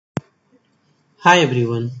Hi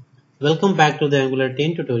everyone, welcome back to the Angular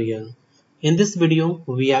 10 tutorial. In this video,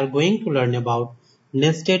 we are going to learn about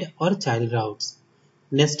nested or child routes.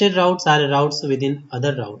 Nested routes are routes within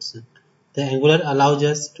other routes. The Angular allows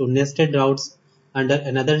us to nested routes under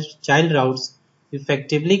another child routes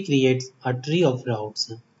effectively creates a tree of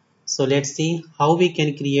routes. So let's see how we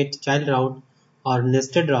can create child route or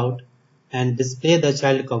nested route and display the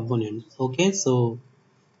child component. Okay, so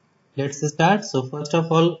let's start. So first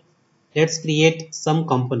of all, let's create some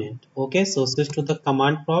component. Okay, so switch to the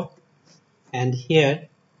command prompt and here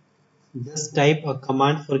just type a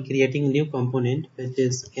command for creating new component, which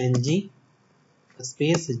is ng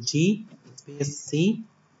space g space c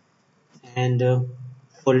and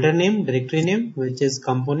folder name, directory name, which is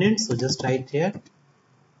component. So just write here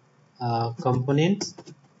component,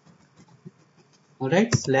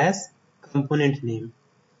 alright, slash component name.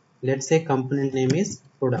 Let's say component name is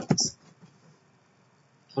products.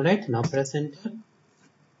 Alright, now press enter.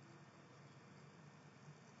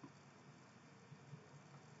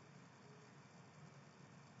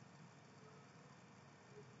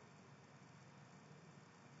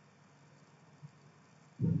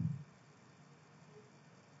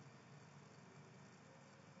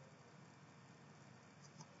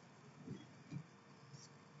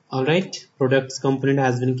 Alright, products component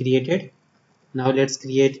has been created. Now let's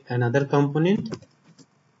create another component,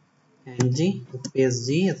 ng space g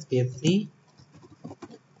space c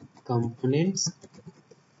components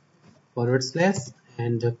forward slash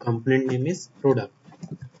and the component name is product.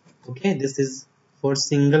 Okay, this is for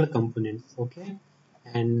single components. Okay,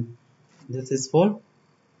 and this is for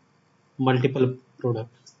multiple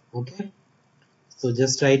products. Okay, so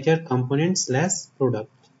just write here component slash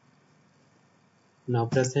product. Now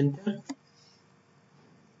press enter.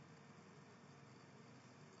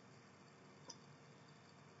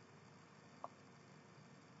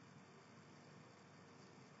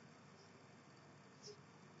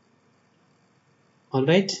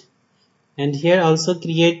 Alright, and here also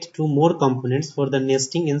create two more components for the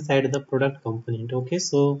nesting inside the product component. Okay,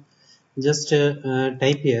 so just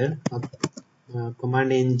type here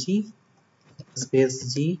command ng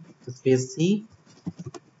space g space c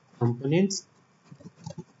components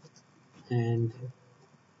and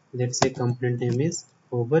let's say component name is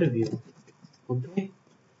overview. Okay,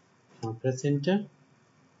 now press enter.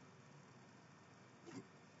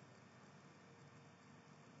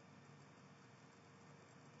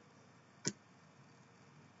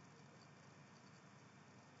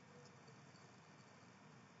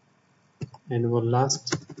 And one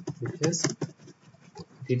last, which is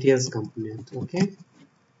details component. Okay,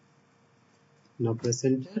 now press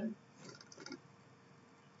enter.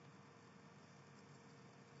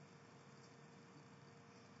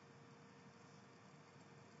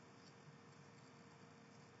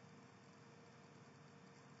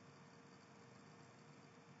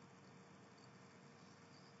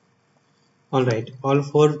 Alright, all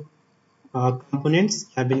four components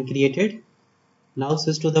have been created. Now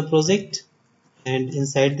switch to the project and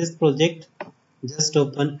inside this project just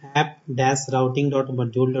open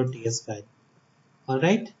app-routing.module.ts file.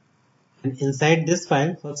 Alright, and inside this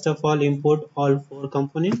file first of all import all four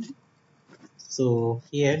components. So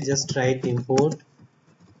here just write import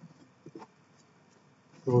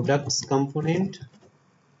products component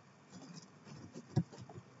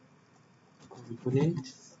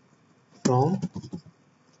from,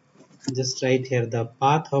 just write here the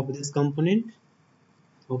path of this component.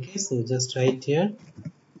 Okay, so just write here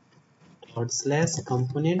dot slash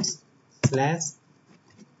components slash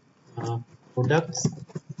uh, products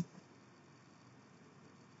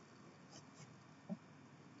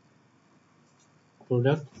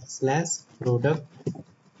product slash products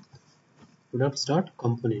dot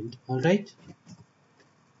component. All right,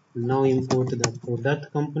 now import the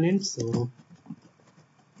product component. So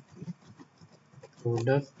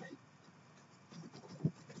product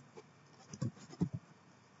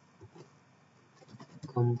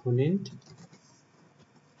component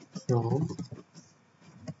from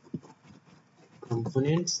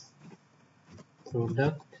components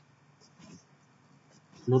product,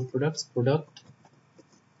 not products, product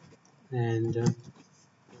and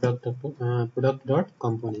product dot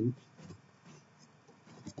component.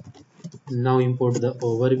 Now import the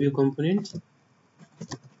overview component.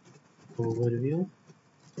 Overview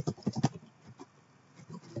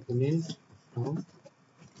component from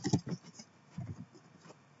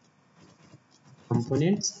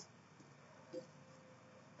components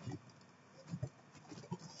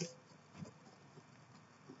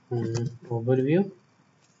overview,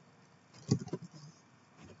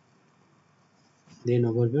 then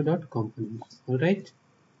overview dot components. All right,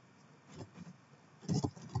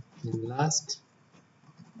 and last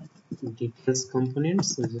details component.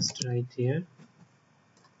 So just write here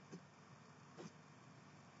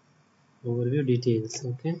overview details.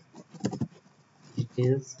 Okay,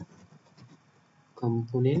 details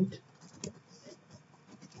component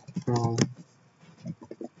from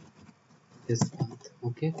this path.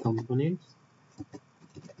 Okay, component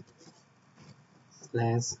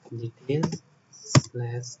slash details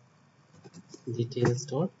slash details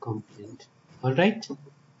dot component. All right.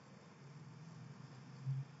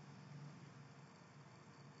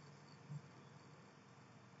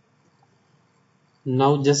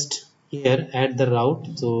 Now just here add the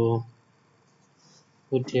route. So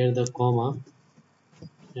put here the comma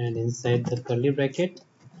and inside the curly bracket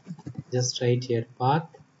just write here path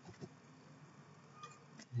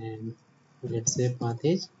and let's say path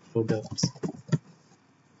is products.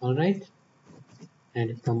 All right,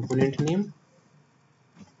 and component name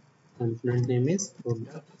is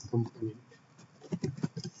product component.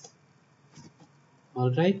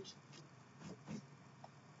 All right,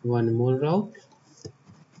 one more route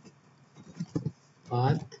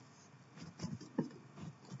path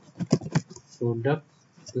product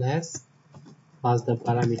slash pass the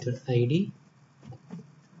parameter id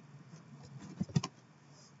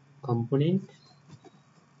component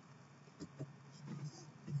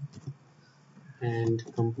and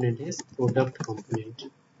component is product component.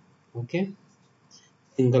 Okay,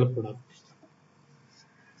 single product.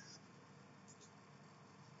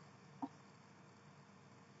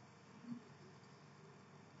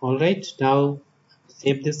 All right, now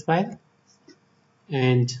save this file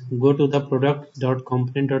and go to the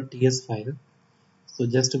product.component.ts file. So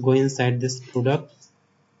just go inside this product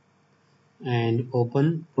and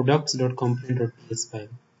open products.component.ts file.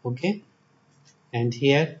 Okay, and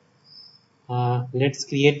here let's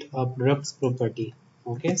create a products property.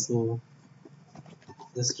 Okay, so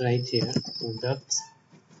just write here products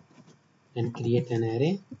and create an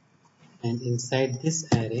array, and inside this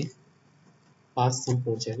array pass some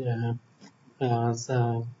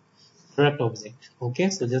product object. Okay,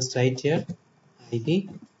 so just write here id,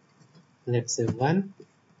 let's say 1,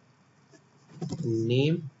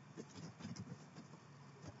 name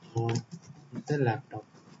the laptop.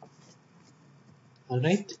 All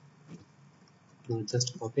right, now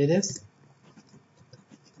just copy this,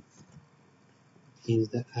 change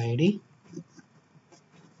the id.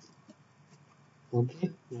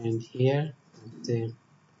 Okay, and here say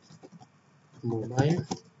mobile,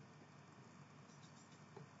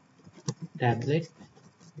 tablet.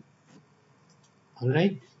 All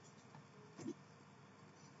right,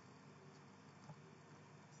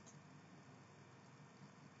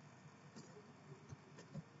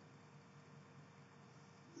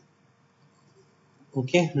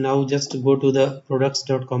 okay, now just go to the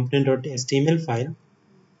products.component.html file,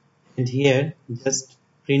 and here just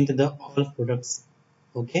print the all products.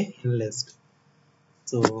 Okay, in list.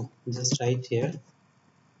 So just write here,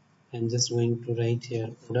 I'm just going to write here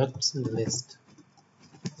products list.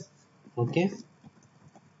 Okay,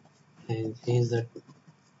 and change that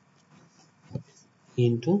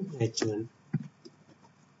into h1.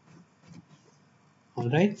 All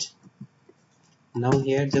right, now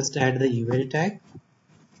here just add the ul tag,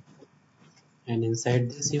 and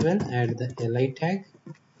inside this ul add the li tag,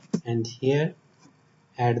 and here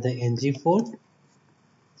add the ng4.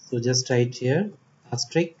 So just write here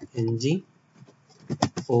asterisk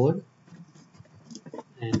ng4,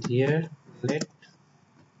 and here let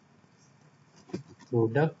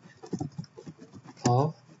product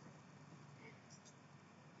of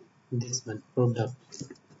this one product.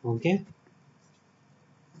 Okay,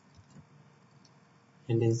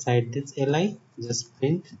 and inside this li just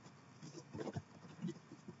print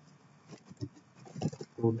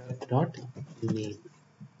product dot name.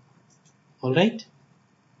 All right,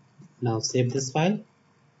 now save this file.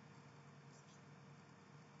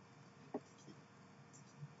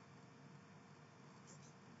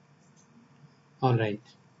 All right,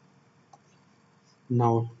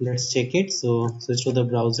 now let's check it. So switch to the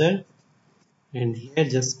browser, and here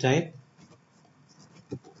just type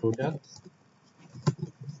products,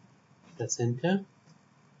 press enter,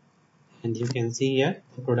 and you can see here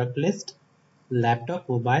the product list laptop,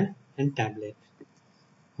 mobile and tablet.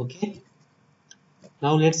 Okay,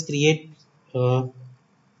 now let's create a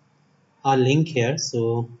link here.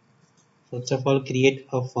 So first of all create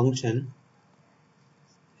a function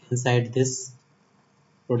inside this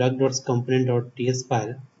product.component.ts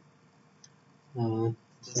file.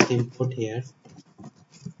 Just import here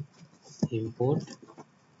import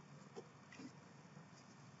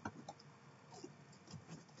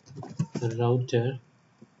router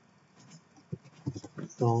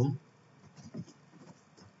from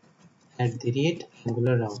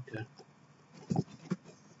 @angular router.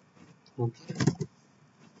 Okay,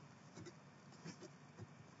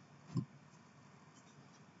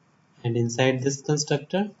 and inside this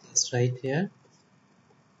constructor just write here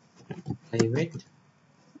private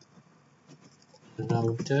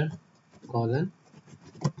router colon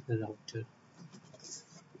router,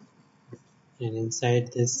 and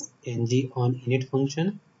inside this ng on init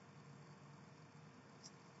function,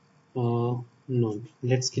 no,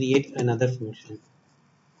 let's create another function.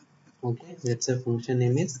 Okay, let's say function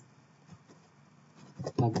name is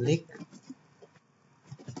public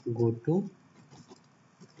go to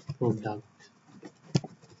product.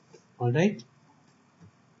 All right,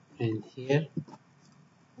 and here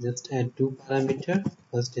just add two parameter,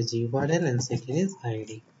 first is URL and second is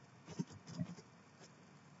ID,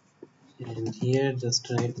 and here just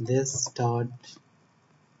write this dot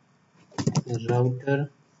router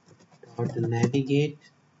dot navigate,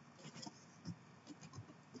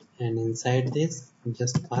 and inside this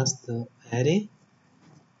just pass the array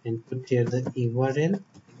and put here the URL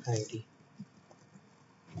ID.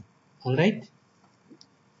 All right,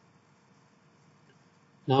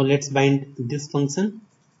 now let's bind this function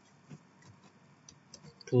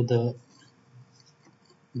to the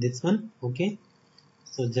this one. Okay,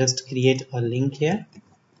 so just create a link here,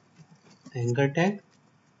 anchor tag,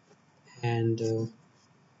 and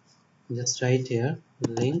just write here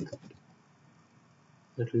link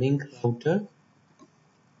router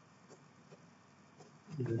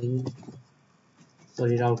link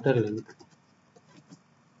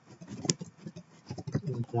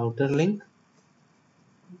router link,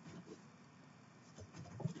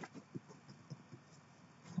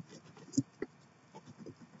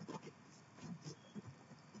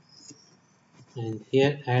 and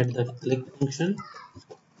here add the click function.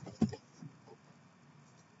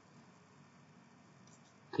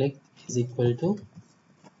 Click is equal to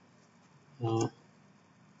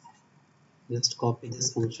just copy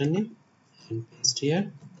this function name and paste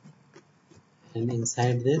here, and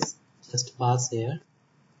inside this just pass here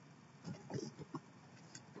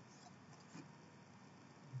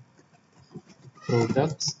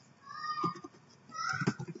products,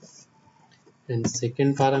 and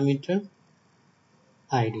second parameter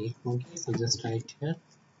ID. Okay, so just write here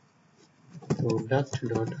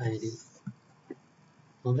product.id.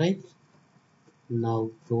 All right, now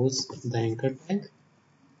close the anchor tag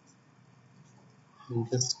and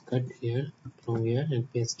just cut here from here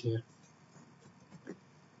and paste here.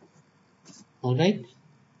 All right,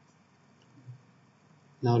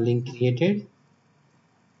 now link created.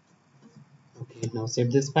 Okay, now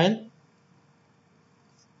save this file.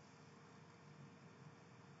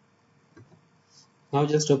 Now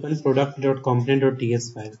just open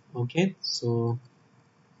product.component.ts file. Okay, so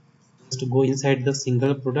just go inside the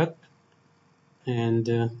single product, and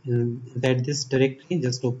inside this directory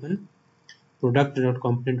just open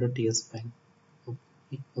product.component.ts file.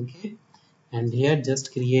 Okay, and here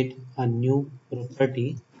just create a new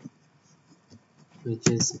property which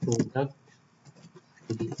is product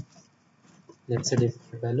ID. Let's set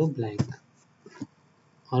default value blank.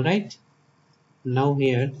 All right, now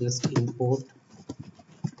here just import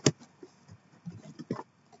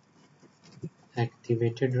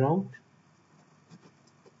activated route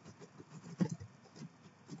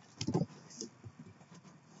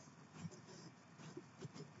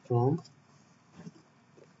from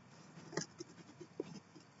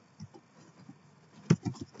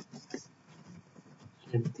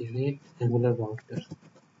 @angular router.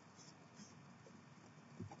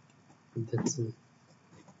 That's it.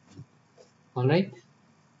 All right,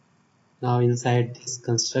 now inside this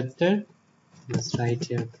constructor just write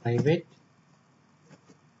here private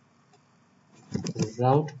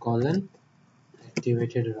route colon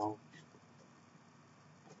activated route.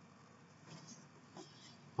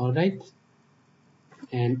 All right,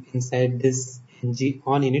 and inside this ng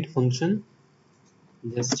on init function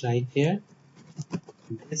just write here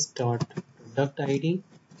this dot product id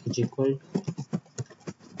is equal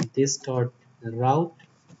to this dot route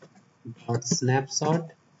dot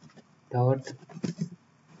snapshot dot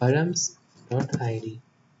params dot id.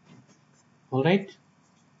 All right,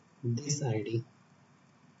 this id.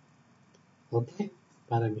 Okay,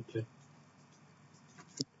 parameter.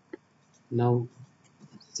 Now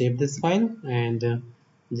save this file and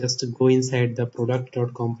just go inside the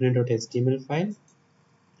product.component.html file,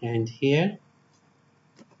 and here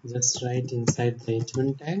just write inside the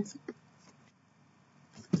h1 tag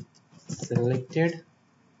selected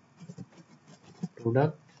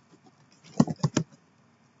product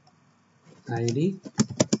id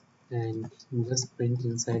and just print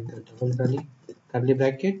inside the double curly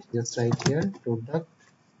bracket. Just write here product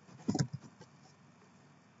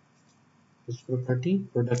property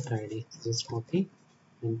product ID. Just copy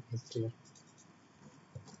and paste here.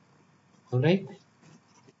 Alright,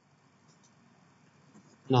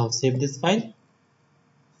 now save this file.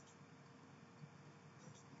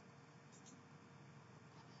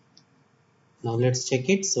 Now let's check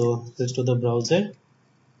it. So switch to the browser,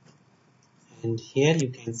 and here you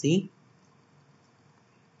can see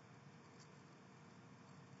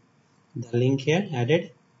the link here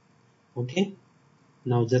added. Okay,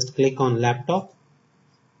 now just click on laptop.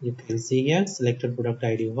 You can see here selected product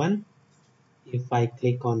ID 1. If I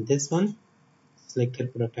click on this one,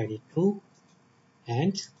 selected product ID 2,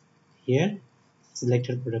 and here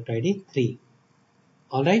selected product ID 3.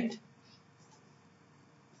 Alright,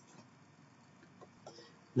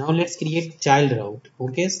 now let's create child route.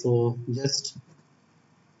 Okay, so just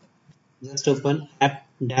open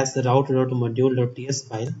app-route.module.ts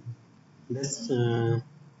file, this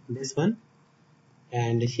one,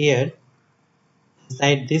 and here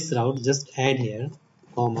inside this route just add here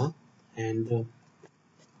comma, and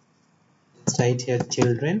just write here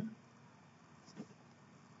children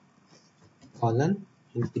colon,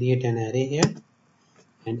 and create an array here,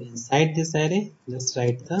 and inside this array just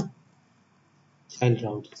write the child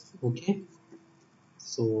route. Okay,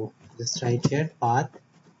 so just write here path.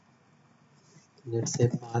 Let's say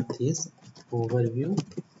path is overview,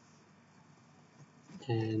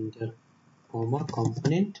 and comma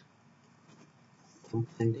component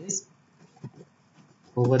is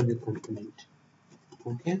overview component.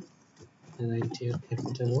 Okay, write here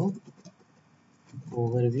capital O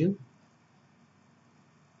overview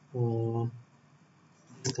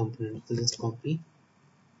this component. So just copy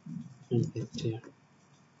and paste here.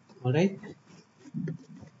 Alright,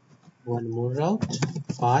 one more route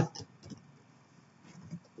path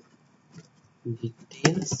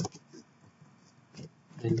details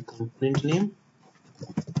and component name,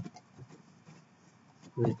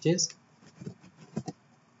 which is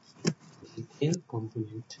detail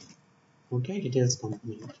component. Okay, details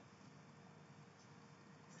component.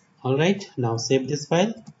 Alright, now save this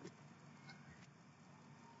file,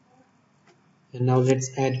 and now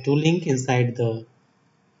let's add two links inside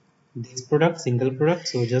this product, single product.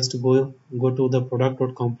 So just go to the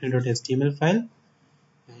product.component.html file,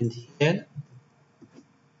 and here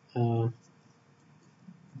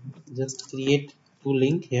just create two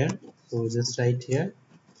link here. So just write here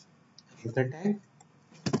anchor tag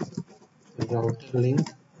router link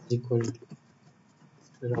is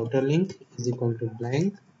equal to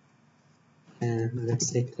blank, and let's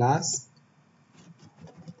say class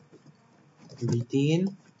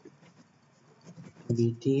btn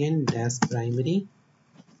dash primary,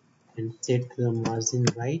 and set the margin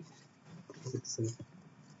right pixel.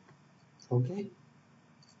 Okay,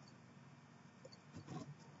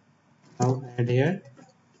 now add here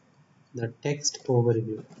the text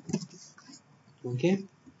overview. Okay,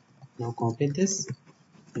 now copy this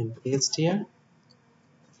and paste here,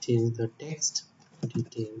 change the text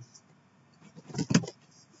details.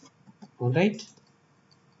 Alright,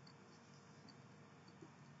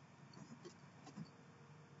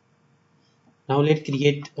 now let's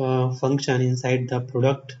create a function inside the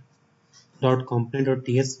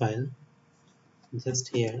product.component.ts file. Just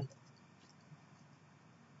here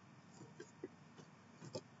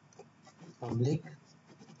public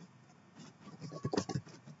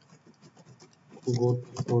go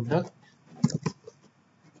to product,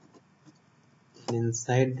 and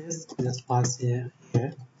inside this just pass here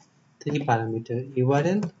three parameter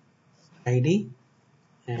URL, ID,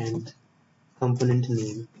 and component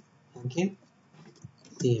name. Okay,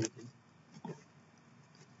 same,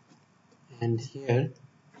 and here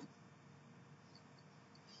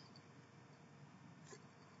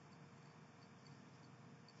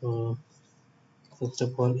first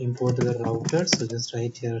of all import the router. So just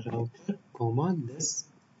write here router comma this,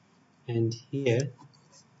 and here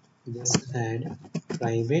just add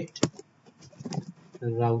private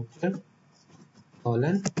router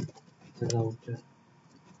colon router.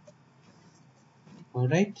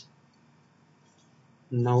 Alright,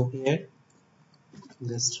 now here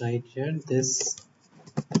just write here this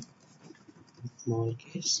small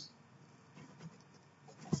case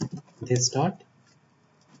this dot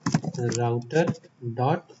router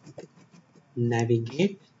dot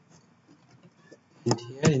navigate, and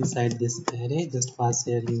here inside this array just pass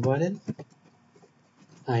here URL,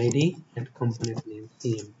 ID, and component name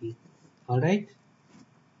cmp. Alright,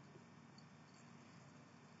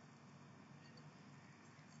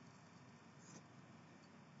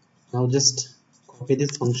 now just copy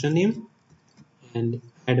this function name and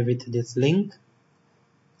add with this link.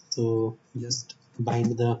 So just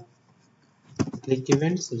bind the click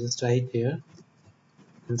event. So just write here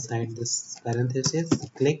inside this parenthesis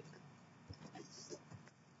click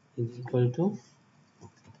is equal to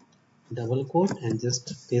double quote and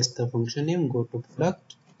just paste the function name, go to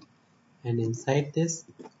product, and inside this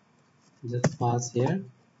just pass here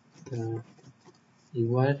the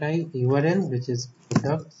URL which is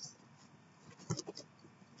product,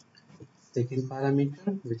 second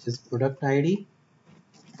parameter which is product ID,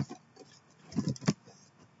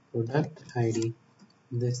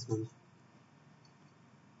 this one.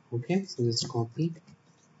 Okay, so just copy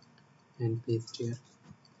and paste here.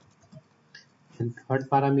 And third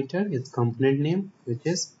parameter is component name which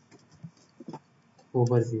is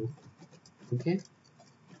overview. Okay,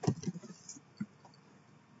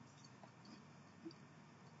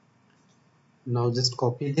 now just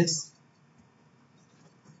copy this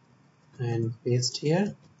and paste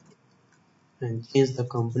here and change the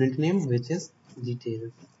component name which is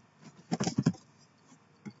details.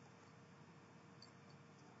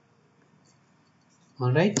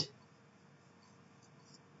 Alright,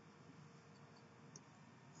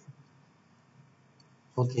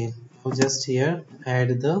 okay, now just here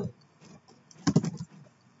add the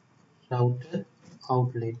router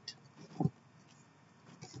outlet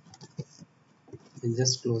and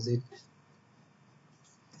just close it.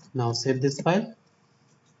 Now save this file.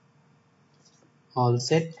 All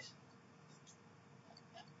set.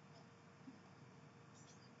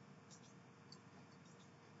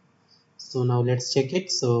 So now let's check it.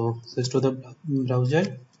 So switch to the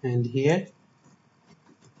browser and here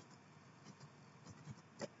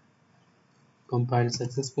compiled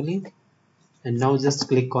successfully, and now just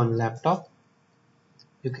click on laptop.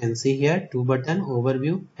 You can see here two button,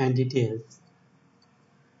 overview and details.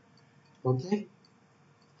 Okay,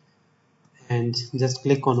 and just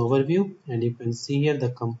click on overview and you can see here the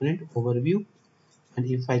component overview, and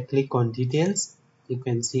if I click on details you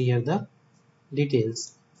can see here the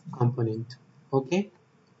details component. Okay,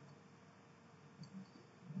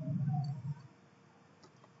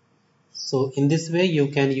 so in this way you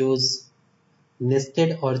can use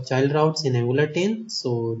nested or child routes in Angular 10.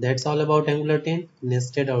 So that's all about Angular 10,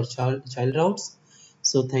 nested or child routes.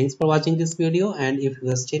 So thanks for watching this video, and if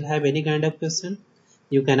you still have any kind of question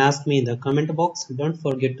you can ask me in the comment box. Don't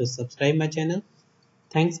forget to subscribe my channel.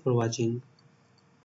 Thanks for watching.